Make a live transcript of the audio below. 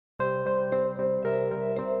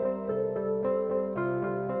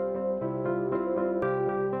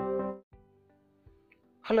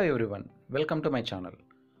Hello everyone, welcome to my channel.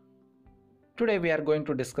 Today we are going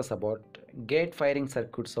to discuss about gate firing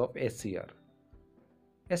circuits of SCR.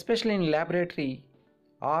 Especially in laboratory,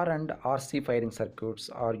 R and RC firing circuits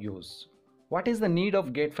are used. What is the need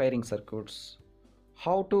of gate firing circuits?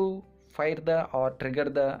 How to fire the or trigger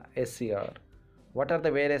the SCR? What are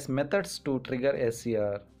the various methods to trigger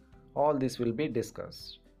SCR? All this will be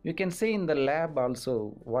discussed. You can see in the lab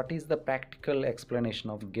also what is the practical explanation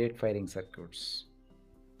of gate firing circuits.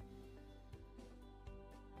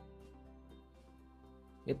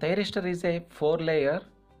 A thyristor is a 4-layer,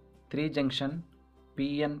 3-junction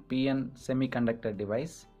PN-PN semiconductor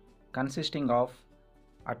device consisting of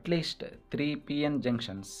at least 3 PN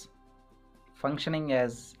junctions functioning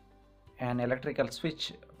as an electrical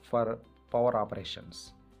switch for power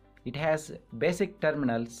operations. It has basic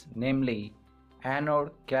terminals, namely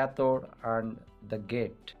anode, cathode and the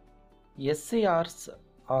gate. SCRs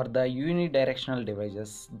are the unidirectional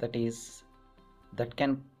devices that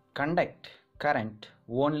can conduct current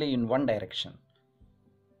only in one direction,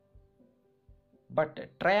 but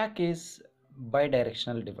triac is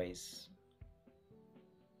bidirectional device.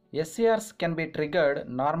 SCRs can be triggered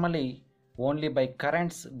normally only by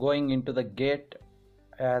currents going into the gate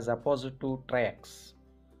as opposed to triacs,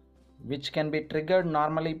 which can be triggered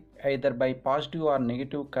normally either by positive or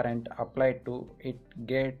negative current applied to its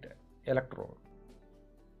gate electrode.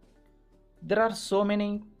 There are so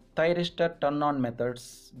many thyristor turn-on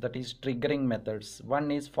methods, that is triggering methods.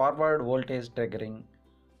 One is forward voltage triggering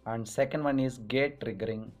and second one is gate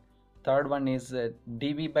triggering. Third one is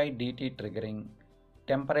dV by dt triggering,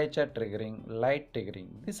 temperature triggering, light triggering.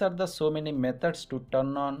 These are the so many methods to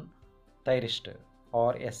turn on thyristor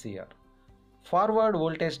or SCR. Forward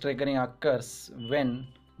voltage triggering occurs when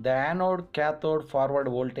the anode cathode forward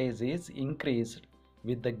voltage is increased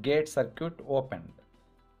with the gate circuit opened.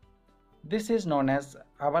 This is known as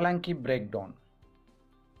avalanche breakdown,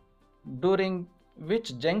 during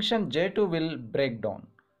which junction J2 will break down.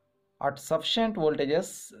 At sufficient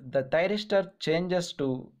voltages, the thyristor changes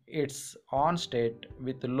to its on state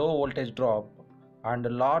with low voltage drop and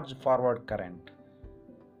large forward current.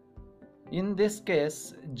 In this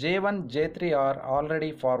case, J1, J3 are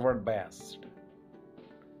already forward biased.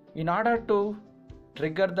 In order to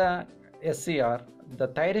trigger the SCR, the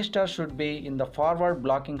thyristor should be in the forward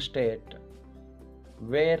blocking state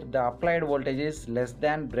where the applied voltage is less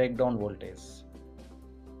than breakdown voltage.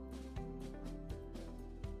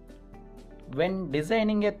 When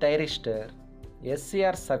designing a thyristor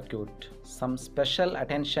SCR circuit, some special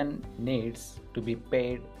attention needs to be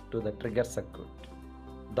paid to the trigger circuit.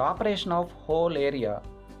 The operation of whole area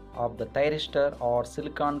of the thyristor or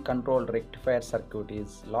silicon controlled rectifier circuit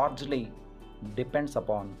is largely depends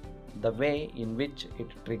upon the way in which it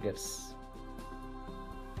triggers.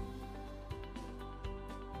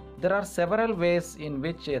 There are several ways in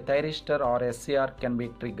which a thyristor or SCR can be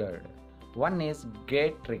triggered. One is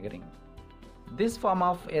gate triggering. This form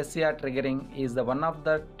of SCR triggering is the one of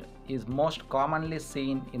that is most commonly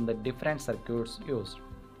seen in the different circuits used.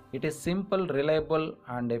 It is simple, reliable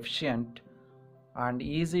and efficient and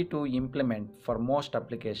easy to implement for most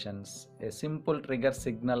applications. A simple trigger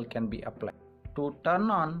signal can be applied. To turn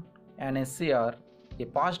on an SCR, a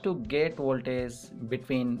positive gate voltage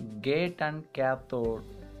between gate and cathode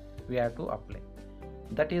we have to apply.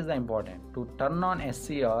 That is the important. To turn on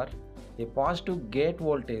SCR, a positive gate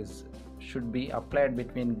voltage should be applied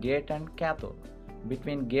between gate and cathode.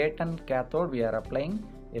 Between gate and cathode we are applying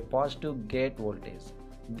a positive gate voltage.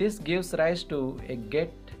 This gives rise to a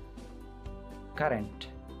gate current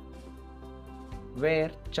where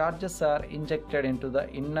charges are injected into the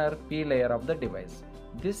inner P layer of the device.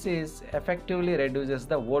 This is effectively reduces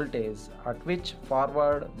the voltage at which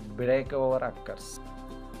forward breakover occurs.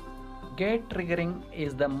 Gate triggering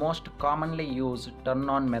is the most commonly used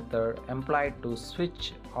turn-on method employed to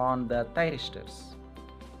switch on the thyristors.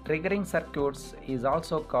 Triggering circuits is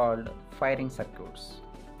also called firing circuits.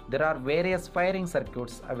 There are various firing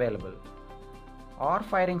circuits available. R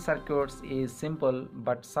firing circuits is simple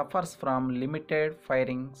but suffers from limited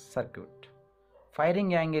firing circuit.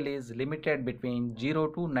 Firing angle is limited between 0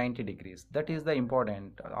 to 90 degrees. That is the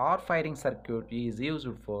important. R firing circuit is used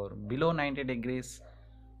for below 90 degrees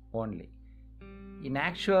only. In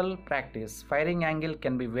actual practice, firing angle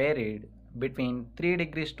can be varied between 3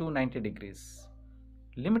 degrees to 90 degrees.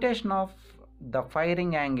 Limitation of the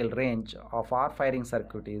firing angle range of R firing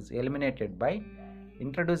circuit is eliminated by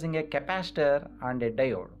introducing a capacitor and a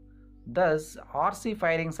diode. Thus, RC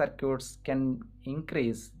firing circuits can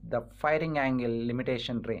increase the firing angle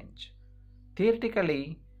limitation range.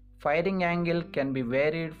 Theoretically, firing angle can be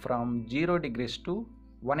varied from 0 degrees to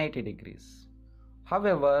 180 degrees.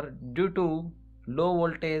 However, due to low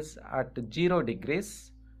voltage at 0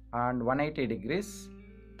 degrees and 180 degrees,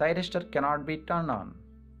 thyristor cannot be turned on.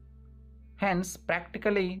 Hence,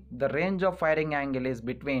 practically the range of firing angle is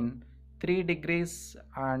between 3 degrees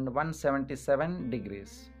and 177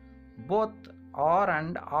 degrees. Both R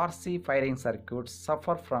and RC firing circuits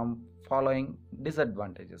suffer from following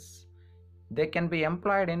disadvantages. They can be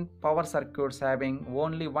employed in power circuits having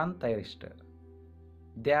only one thyristor.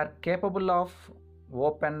 They are capable of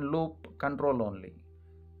open loop control only.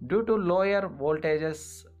 Due to lower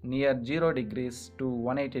voltages near 0 degrees to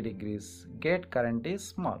 180 degrees, gate current is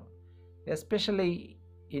small. Especially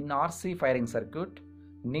in RC firing circuit,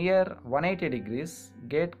 near 180 degrees,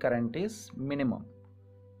 gate current is minimum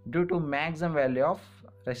due to maximum value of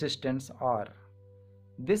resistance R.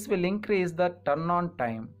 This will increase the turn-on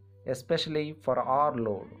time, especially for R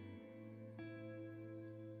load.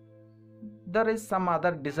 There is some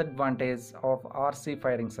other disadvantage of RC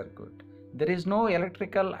firing circuit. There is no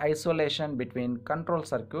electrical isolation between control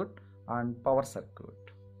circuit and power circuit.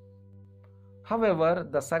 However,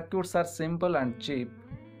 the circuits are simple and cheap.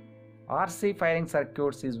 RC firing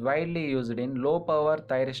circuits is widely used in low power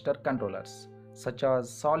thyristor controllers such as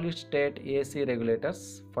solid state AC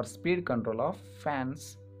regulators for speed control of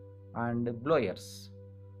fans and blowers.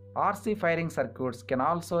 RC firing circuits can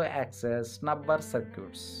also access snubber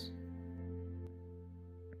circuits.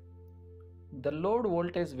 The load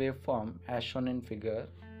voltage waveform as shown in figure,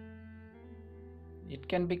 it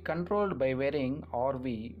can be controlled by varying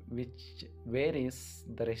RV, which varies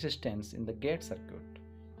the resistance in the gate circuit.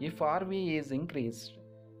 If RV is increased,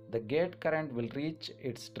 the gate current will reach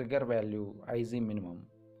its trigger value IC minimum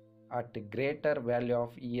at a greater value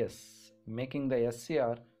of ES, making the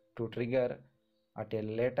SCR to trigger at a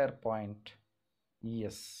later point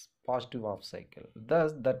ES, positive off cycle.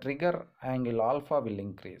 Thus, the trigger angle alpha will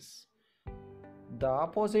increase. The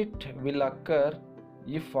opposite will occur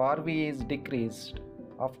if RV is decreased.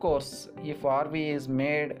 Of course, if RV is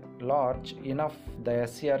made large enough, the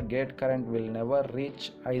SCR gate current will never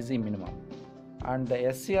reach IC minimum and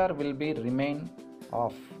the SCR will be remain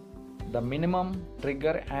off. The minimum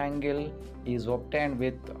trigger angle is obtained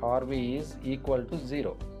with RV is equal to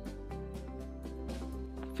 0.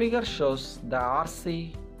 Figure shows the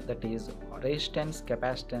RC, that is resistance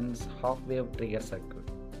capacitance half wave trigger circuit.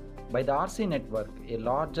 By the RC network, a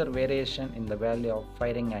larger variation in the value of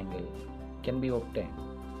firing angle can be obtained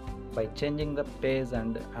by changing the phase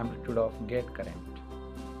and amplitude of gate current.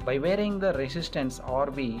 By varying the resistance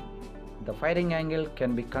RV, the firing angle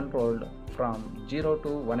can be controlled from 0 to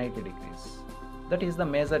 180 degrees. That is the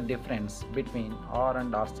major difference between R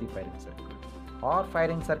and RC firing circuit. R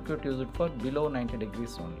firing circuit used for below 90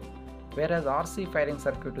 degrees only, whereas RC firing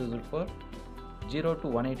circuit used for 0 to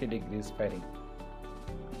 180 degrees firing.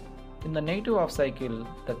 In the negative off cycle,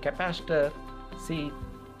 the capacitor C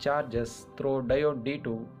charges through diode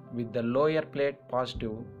D2 with the lower plate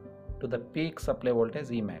positive to the peak supply voltage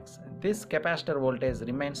Emax. This capacitor voltage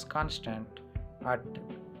remains constant at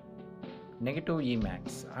negative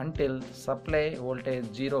Emax until supply voltage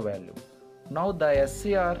 0 value. Now the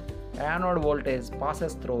SCR anode voltage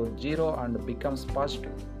passes through 0 and becomes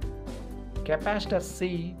positive. Capacitor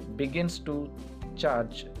C begins to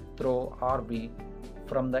charge through RB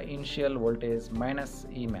from the initial voltage minus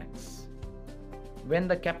Emax. When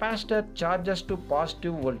the capacitor charges to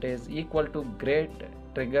positive voltage equal to gate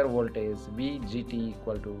trigger voltage VGT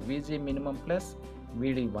equal to VG minimum plus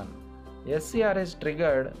VD1, SCR is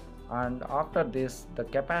triggered, and after this the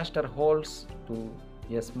capacitor holds to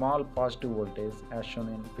a small positive voltage as shown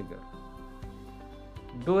in figure.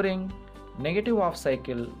 During negative off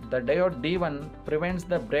cycle, the diode D1 prevents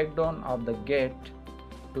the breakdown of the gate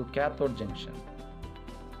to cathode junction.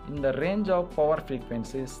 In the range of power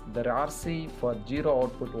frequencies, the RC for 0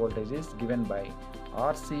 output voltage is given by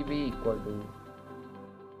RCV equal to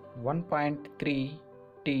 1.3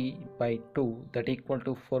 T by 2, that equal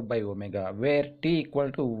to 4 by omega, where T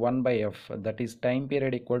equal to 1 by F, that is time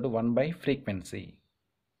period equal to 1 by frequency.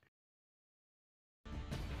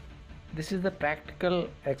 This is the practical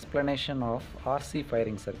explanation of RC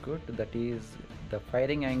firing circuit, that is the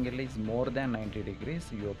firing angle is more than 90 degrees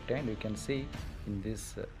you obtained, you can see in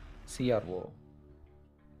this CRO.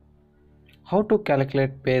 How to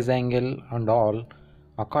calculate phase angle and all?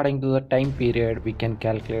 According to the time period, we can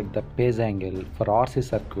calculate the phase angle. For RC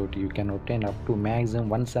circuit, you can obtain up to maximum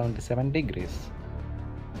 177 degrees.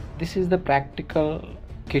 This is the practical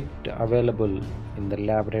kit available in the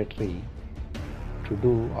laboratory to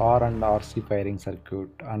do R and RC firing circuit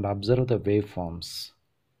and observe the waveforms.